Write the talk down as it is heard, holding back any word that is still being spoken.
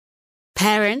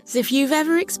Parents, if you've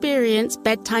ever experienced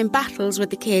bedtime battles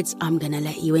with the kids, I'm going to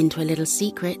let you into a little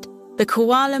secret. The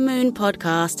Koala Moon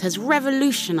podcast has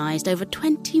revolutionized over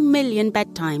 20 million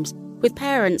bedtimes, with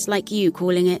parents like you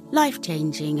calling it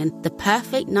life-changing and the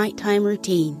perfect nighttime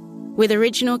routine. With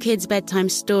original kids' bedtime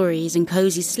stories and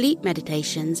cozy sleep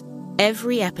meditations,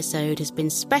 every episode has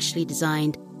been specially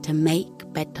designed to make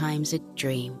bedtimes a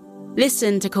dream.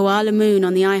 Listen to Koala Moon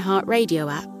on the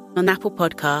iHeartRadio app, on Apple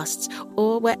Podcasts,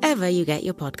 or wherever you get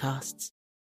your podcasts.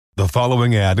 The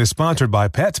following ad is sponsored by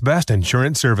Pets Best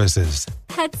Insurance Services.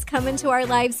 Pets come into our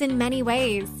lives in many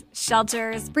ways.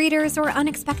 Shelters, breeders, or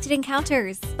unexpected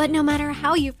encounters. But no matter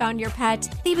how you found your pet,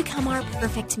 they become our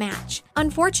perfect match.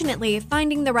 Unfortunately,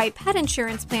 finding the right pet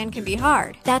insurance plan can be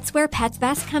hard. That's where Pets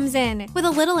Best comes in. With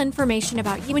a little information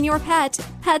about you and your pet,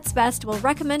 Pets Best will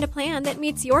recommend a plan that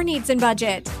meets your needs and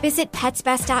budget. Visit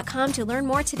PetsBest.com to learn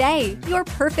more today. Your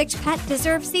perfect pet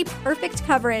deserves the perfect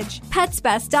coverage.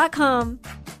 PetsBest.com.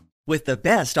 With the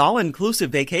best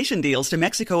all-inclusive vacation deals to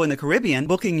Mexico and the Caribbean,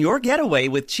 booking your getaway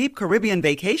with Cheap Caribbean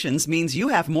Vacations means you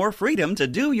have more freedom to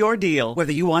do your deal.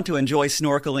 Whether you want to enjoy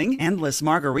snorkeling, endless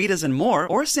margaritas and more,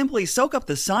 or simply soak up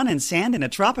the sun and sand in a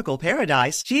tropical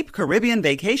paradise, Cheap Caribbean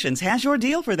Vacations has your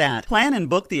deal for that. Plan and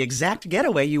book the exact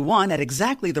getaway you want at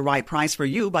exactly the right price for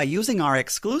you by using our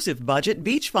exclusive budget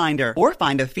Beach Finder. Or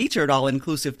find a featured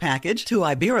all-inclusive package to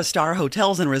Iberostar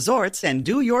Hotels and Resorts and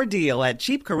do your deal at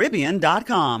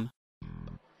cheapcaribbean.com.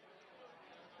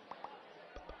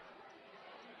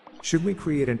 Should we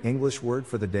create an English word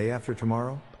for the day after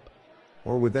tomorrow?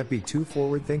 Or would that be too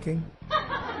forward-thinking?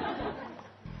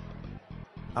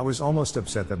 I was almost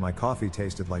upset that my coffee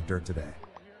tasted like dirt today.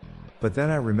 But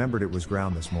then I remembered it was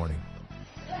ground this morning.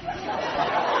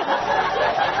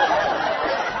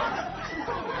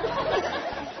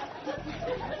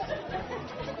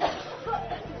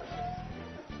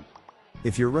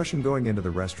 If you're Russian going into the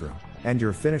restroom, and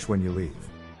you're Finnish when you leave,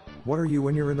 what are you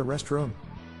when you're in the restroom?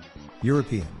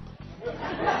 European.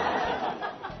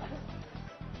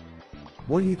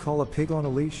 What do you call a pig on a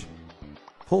leash?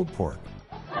 Pulled pork.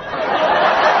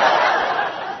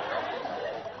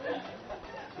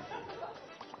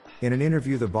 In an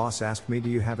interview, the boss asked me, "Do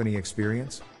you have any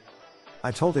experience?"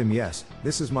 I told him yes,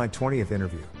 this is my 20th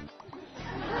interview.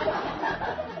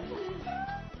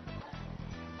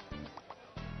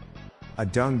 A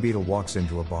dung beetle walks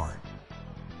into a bar.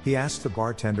 He asks the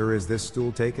bartender, "Is this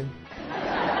stool taken?"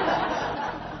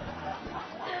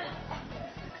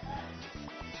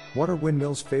 What are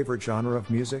windmills' favorite genre of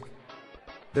music?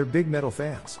 They're big metal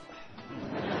fans.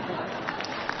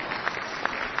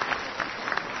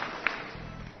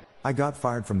 I got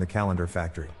fired from the calendar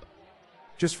factory.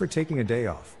 Just for taking a day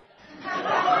off.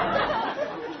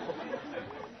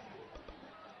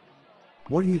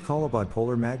 What do you call a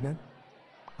bipolar magnet?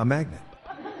 A magnet.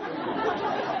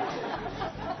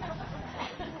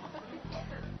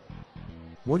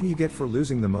 What do you get for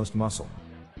losing the most muscle?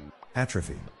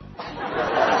 Atrophy.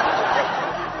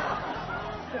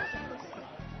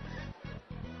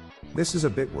 This is a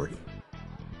bit wordy.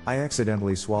 I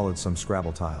accidentally swallowed some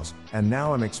Scrabble tiles, and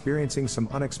now I'm experiencing some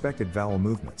unexpected vowel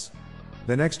movements.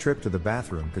 The next trip to the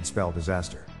bathroom could spell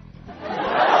disaster.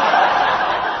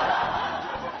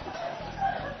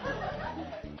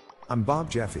 I'm Bob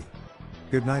Jeffy.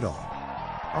 Good night all.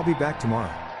 I'll be back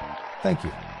tomorrow. Thank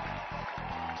you.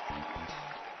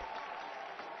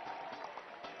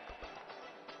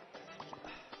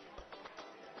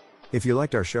 If you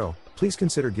liked our show, please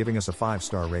consider giving us a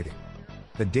 5-star rating.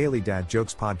 The Daily Dad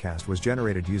Jokes podcast was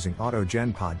generated using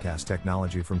AutoGen podcast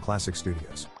technology from Classic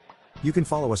Studios. You can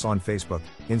follow us on Facebook,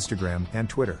 Instagram, and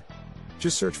Twitter.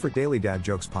 Just search for Daily Dad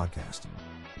Jokes podcast.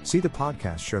 See the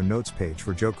podcast show notes page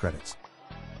for joke credits.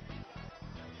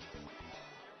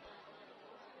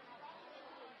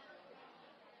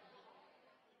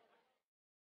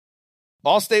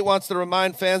 Allstate wants to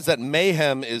remind fans that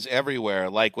mayhem is everywhere,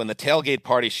 like when the tailgate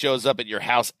party shows up at your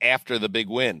house after the big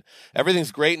win.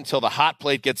 Everything's great until the hot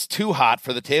plate gets too hot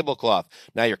for the tablecloth.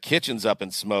 Now your kitchen's up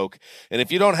in smoke. And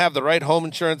if you don't have the right home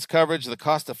insurance coverage, the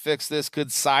cost to fix this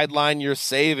could sideline your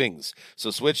savings.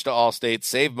 So switch to Allstate,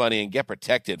 save money, and get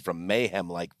protected from mayhem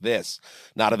like this.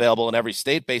 Not available in every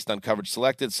state based on coverage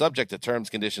selected, subject to terms,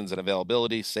 conditions, and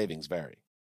availability. Savings vary.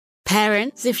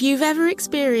 Parents, if you've ever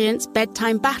experienced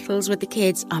bedtime battles with the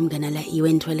kids, I'm going to let you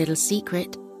into a little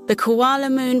secret. The Koala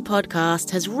Moon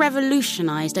podcast has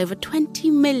revolutionized over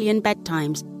 20 million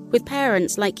bedtimes, with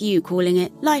parents like you calling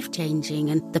it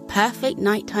life-changing and the perfect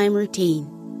nighttime routine.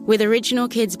 With original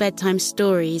kids' bedtime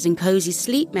stories and cozy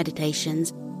sleep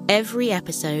meditations, every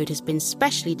episode has been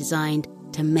specially designed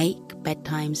to make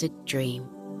bedtimes a dream.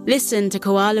 Listen to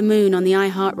Koala Moon on the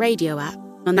iHeartRadio app,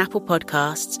 on Apple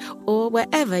Podcasts or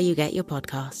wherever you get your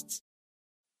podcasts.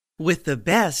 With the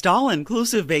best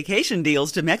all-inclusive vacation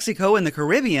deals to Mexico and the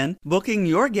Caribbean, booking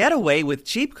your getaway with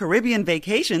Cheap Caribbean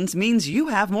Vacations means you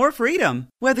have more freedom.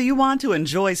 Whether you want to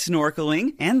enjoy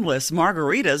snorkeling, endless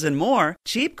margaritas, and more,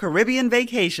 Cheap Caribbean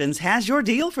Vacations has your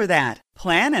deal for that.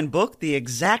 Plan and book the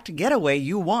exact getaway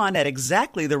you want at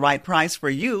exactly the right price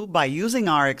for you by using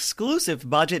our exclusive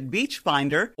budget beach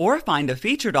finder, or find a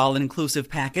featured all-inclusive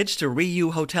package to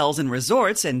Riu Hotels and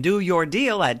Resorts and do your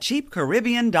deal at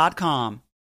cheapcaribbean.com.